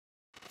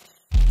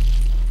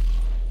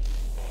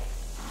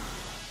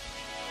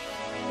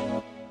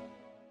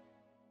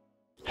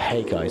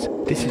Hey guys,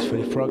 this is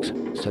Freddy Frogs,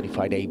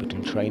 certified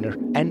Ableton trainer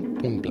and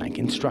point blank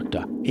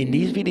instructor. In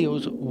these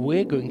videos,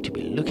 we're going to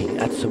be looking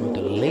at some of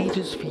the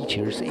latest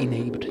features in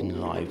Ableton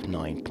Live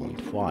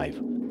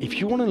 9.5. If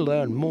you want to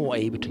learn more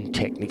Ableton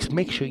techniques,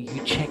 make sure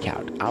you check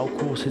out our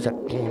courses at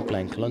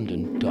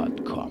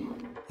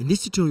pointblanklondon.com. In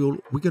this tutorial,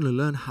 we're going to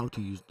learn how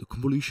to use the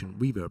Convolution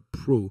Reverb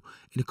Pro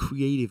in a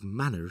creative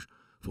manner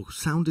for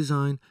sound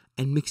design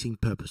and mixing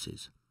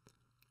purposes.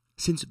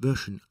 Since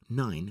version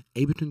 9,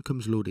 Ableton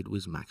comes loaded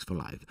with Max for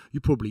Live.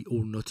 You probably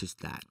all noticed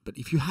that, but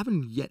if you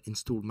haven't yet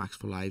installed Max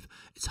for Live,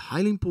 it's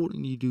highly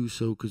important you do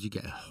so because you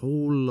get a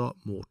whole lot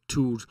more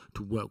tools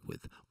to work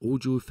with: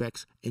 audio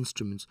effects,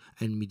 instruments,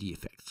 and MIDI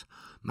effects.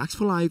 Max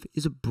for Live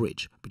is a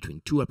bridge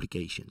between two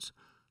applications,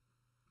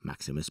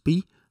 Max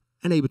MSP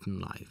and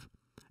Ableton Live.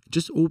 It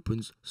just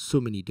opens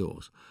so many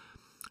doors.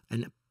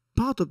 And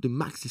part of the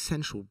Max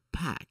Essential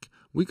pack,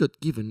 we got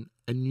given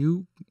a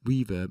new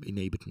reverb in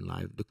Ableton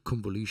Live, the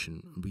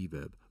Convolution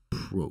Reverb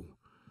Pro.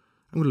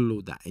 I'm going to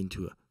load that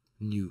into a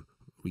new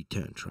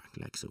return track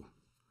like so.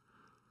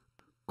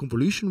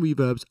 Convolution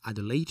reverbs are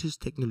the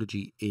latest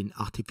technology in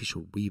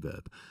artificial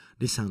reverb.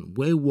 They sound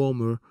way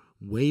warmer,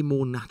 way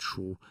more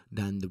natural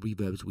than the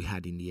reverbs we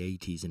had in the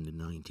 80s and the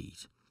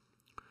 90s.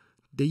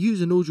 They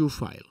use an audio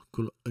file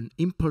called an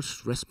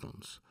impulse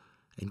response.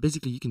 And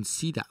basically you can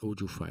see that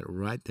audio file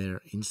right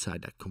there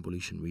inside that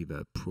Convolution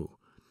Reverb Pro.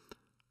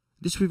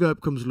 This reverb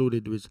comes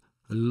loaded with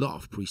a lot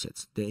of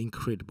presets. They're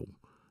incredible.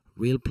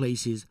 Real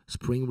places,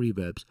 spring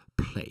reverbs,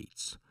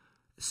 plates.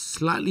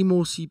 Slightly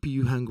more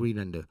CPU hungry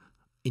than the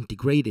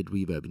integrated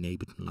reverb in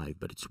Ableton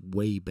Live, but it's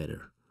way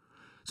better.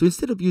 So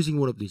instead of using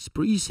one of these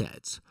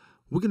presets,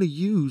 we're going to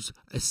use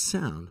a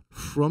sound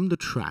from the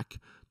track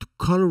to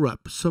color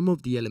up some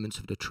of the elements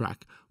of the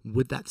track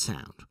with that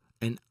sound,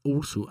 and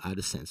also add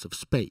a sense of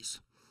space.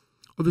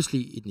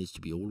 Obviously, it needs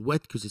to be all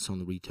wet because it's on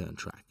the return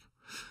track.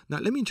 Now,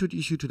 let me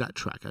introduce you to that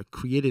track. I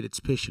created it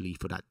specially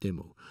for that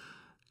demo.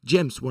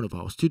 James, one of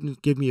our students,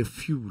 gave me a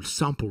few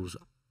samples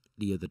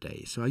the other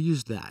day, so I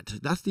used that.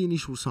 That's the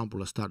initial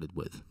sample I started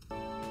with.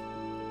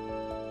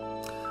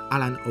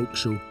 Alan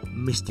Oakeshaw,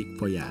 Mystic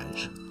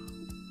Voyage.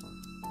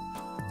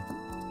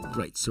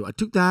 Great, so I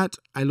took that,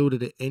 I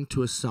loaded it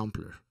into a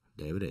sampler.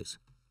 There it is.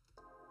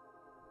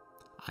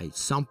 I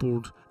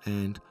sampled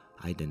and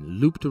I then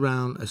looped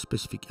around a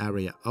specific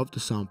area of the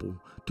sample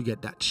to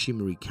get that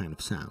shimmery kind of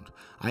sound.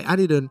 I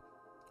added an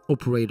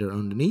operator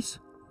underneath.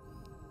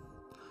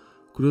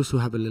 Could also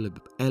have a little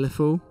bit of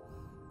LFO.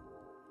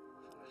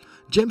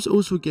 James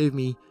also gave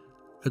me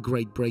a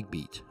great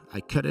breakbeat.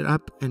 I cut it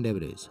up and there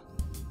it is.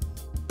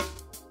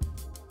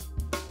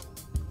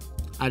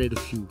 Added a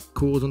few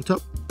chords on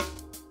top.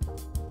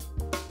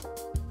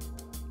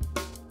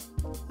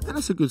 And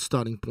that's a good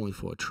starting point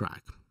for a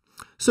track.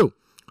 So,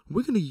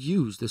 we're going to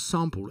use the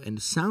sample and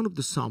the sound of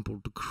the sample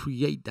to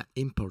create that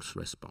impulse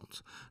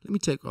response. Let me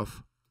take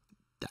off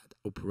that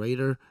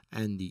operator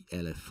and the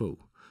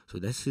LFO. So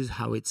this is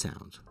how it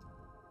sounds.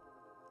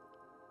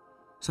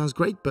 Sounds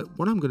great, but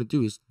what I'm going to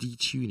do is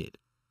detune it.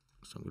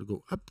 So I'm going to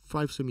go up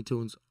 5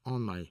 semitones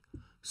on my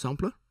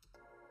sampler.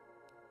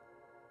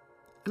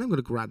 And I'm going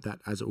to grab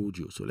that as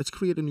audio. So let's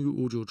create a new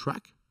audio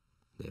track.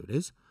 There it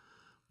is.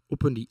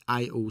 Open the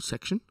I/O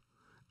section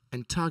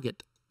and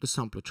target the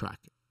sampler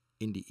track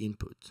in the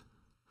input.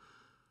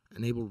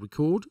 Enable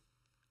record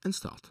and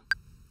start.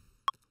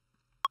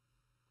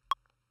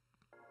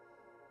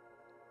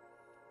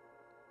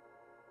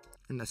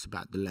 And that's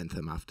about the length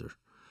I'm after.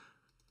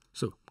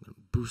 So I'm going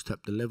to boost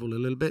up the level a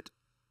little bit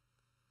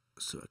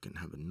so I can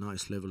have a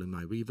nice level in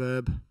my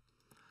reverb. And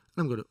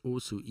I'm going to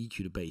also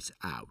EQ the bass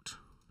out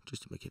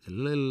just to make it a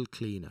little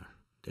cleaner.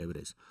 There it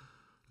is.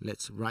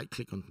 Let's right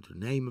click on the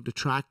name of the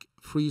track,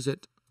 freeze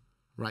it,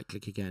 right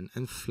click again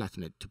and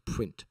flatten it to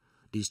print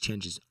these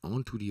changes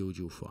onto the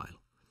audio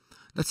file.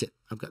 That's it.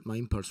 I've got my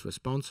impulse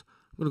response.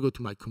 I'm going to go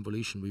to my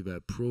Convolution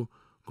Reverb Pro,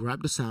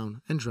 grab the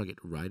sound and drag it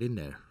right in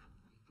there.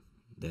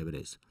 There it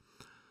is.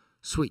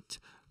 Sweet.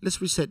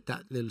 Let's reset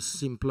that little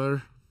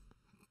simpler.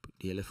 Put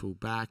the LFO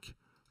back,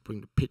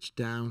 bring the pitch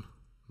down,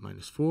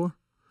 -4,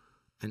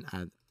 and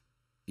add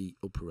the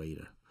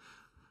operator.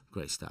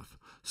 Great stuff.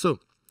 So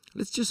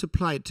let's just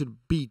apply it to the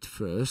beat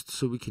first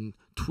so we can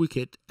tweak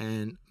it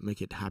and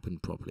make it happen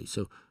properly.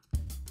 So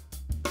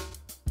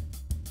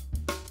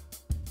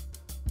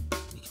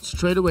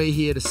straight away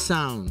hear the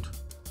sound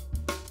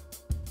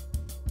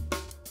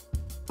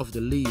of the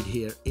lead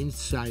here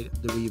inside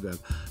the reverb.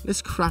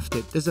 Let's craft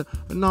it. There's a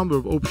number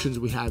of options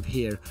we have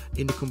here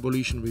in the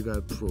Convolution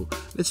Reverb Pro.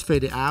 Let's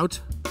fade it out.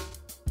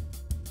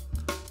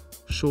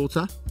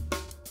 Shorter.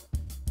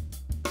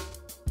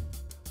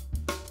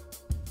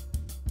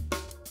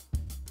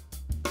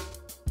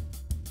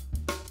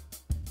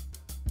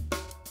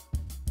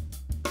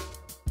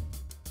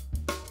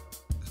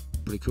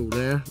 Pretty cool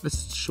there.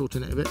 Let's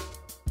shorten it a bit.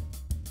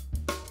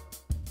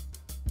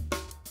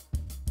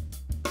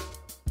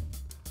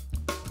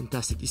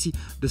 Fantastic. You see,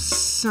 the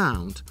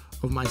sound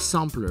of my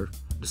sampler,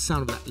 the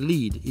sound of that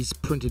lead is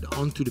printed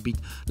onto the beat.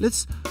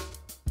 Let's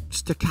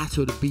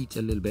staccato the beat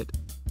a little bit.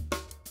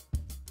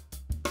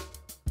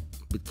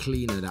 a bit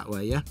cleaner that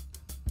way, yeah?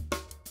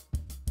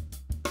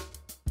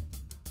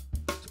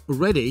 So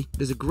already,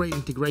 there's a great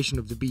integration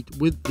of the beat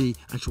with the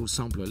actual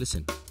sampler.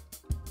 Listen.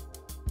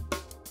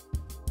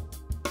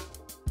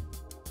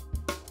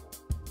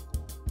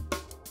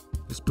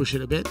 Let's push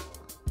it a bit.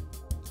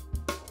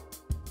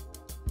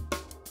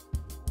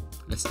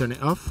 Let's turn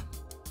it off.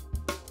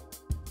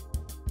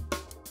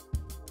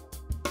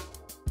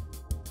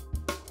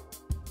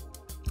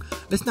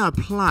 Let's now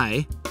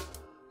apply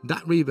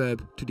that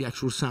reverb to the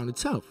actual sound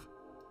itself.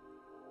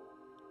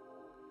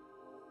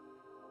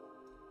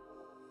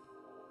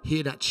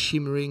 Hear that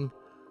shimmering.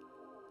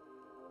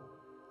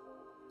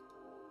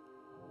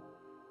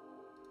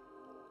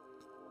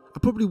 I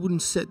probably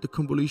wouldn't set the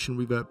Convolution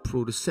Reverb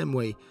Pro the same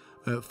way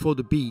for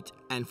the beat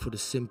and for the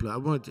simpler. I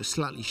want it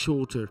slightly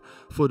shorter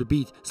for the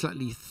beat,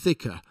 slightly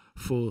thicker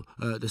for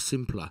the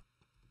simpler.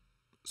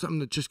 So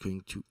I'm just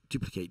going to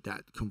duplicate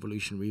that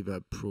Convolution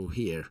Reverb Pro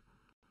here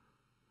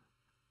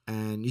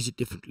and use it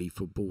differently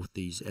for both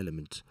these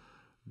elements.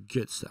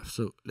 Good stuff.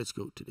 So let's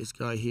go to this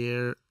guy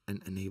here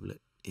and enable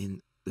it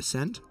in the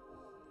send.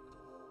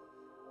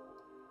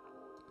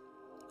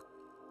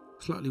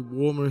 Slightly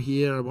warmer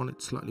here. I want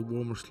it slightly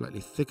warmer, slightly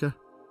thicker.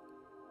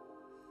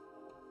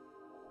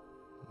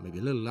 Maybe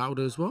a little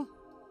louder as well.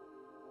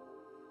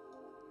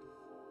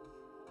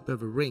 A bit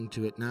of a ring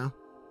to it now.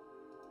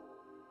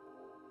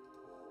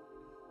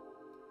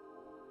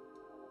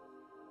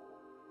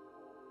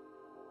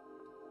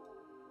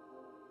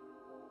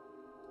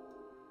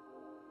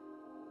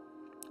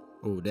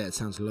 Oh, that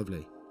sounds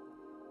lovely.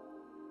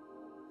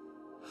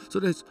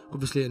 So there's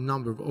obviously a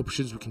number of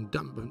options. We can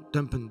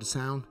dampen the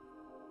sound.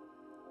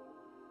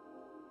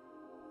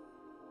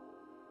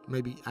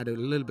 Maybe add a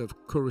little bit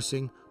of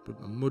chorusing, put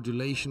a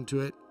modulation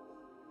to it.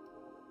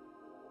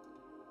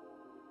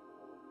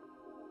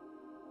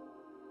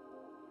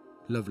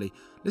 Lovely.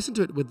 Listen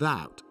to it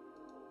without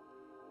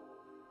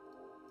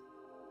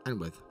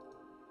and with.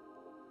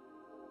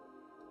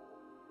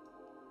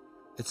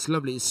 It's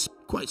lovely. It's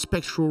quite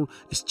spectral.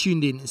 It's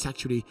tuned in. It's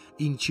actually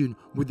in tune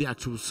with the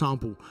actual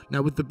sample.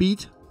 Now with the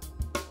beat.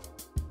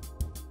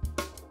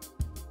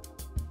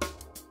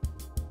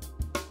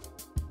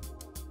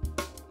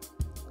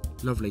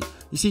 Lovely.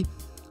 You see,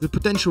 the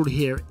potential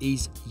here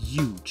is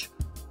huge.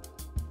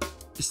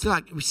 It's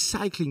like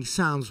recycling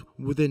sounds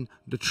within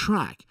the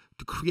track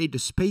to create the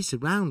space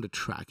around the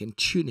track and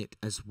tune it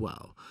as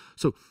well.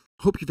 So,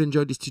 hope you've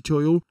enjoyed this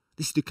tutorial.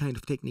 This is the kind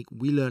of technique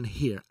we learn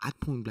here at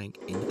Point Blank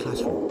in the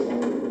classroom.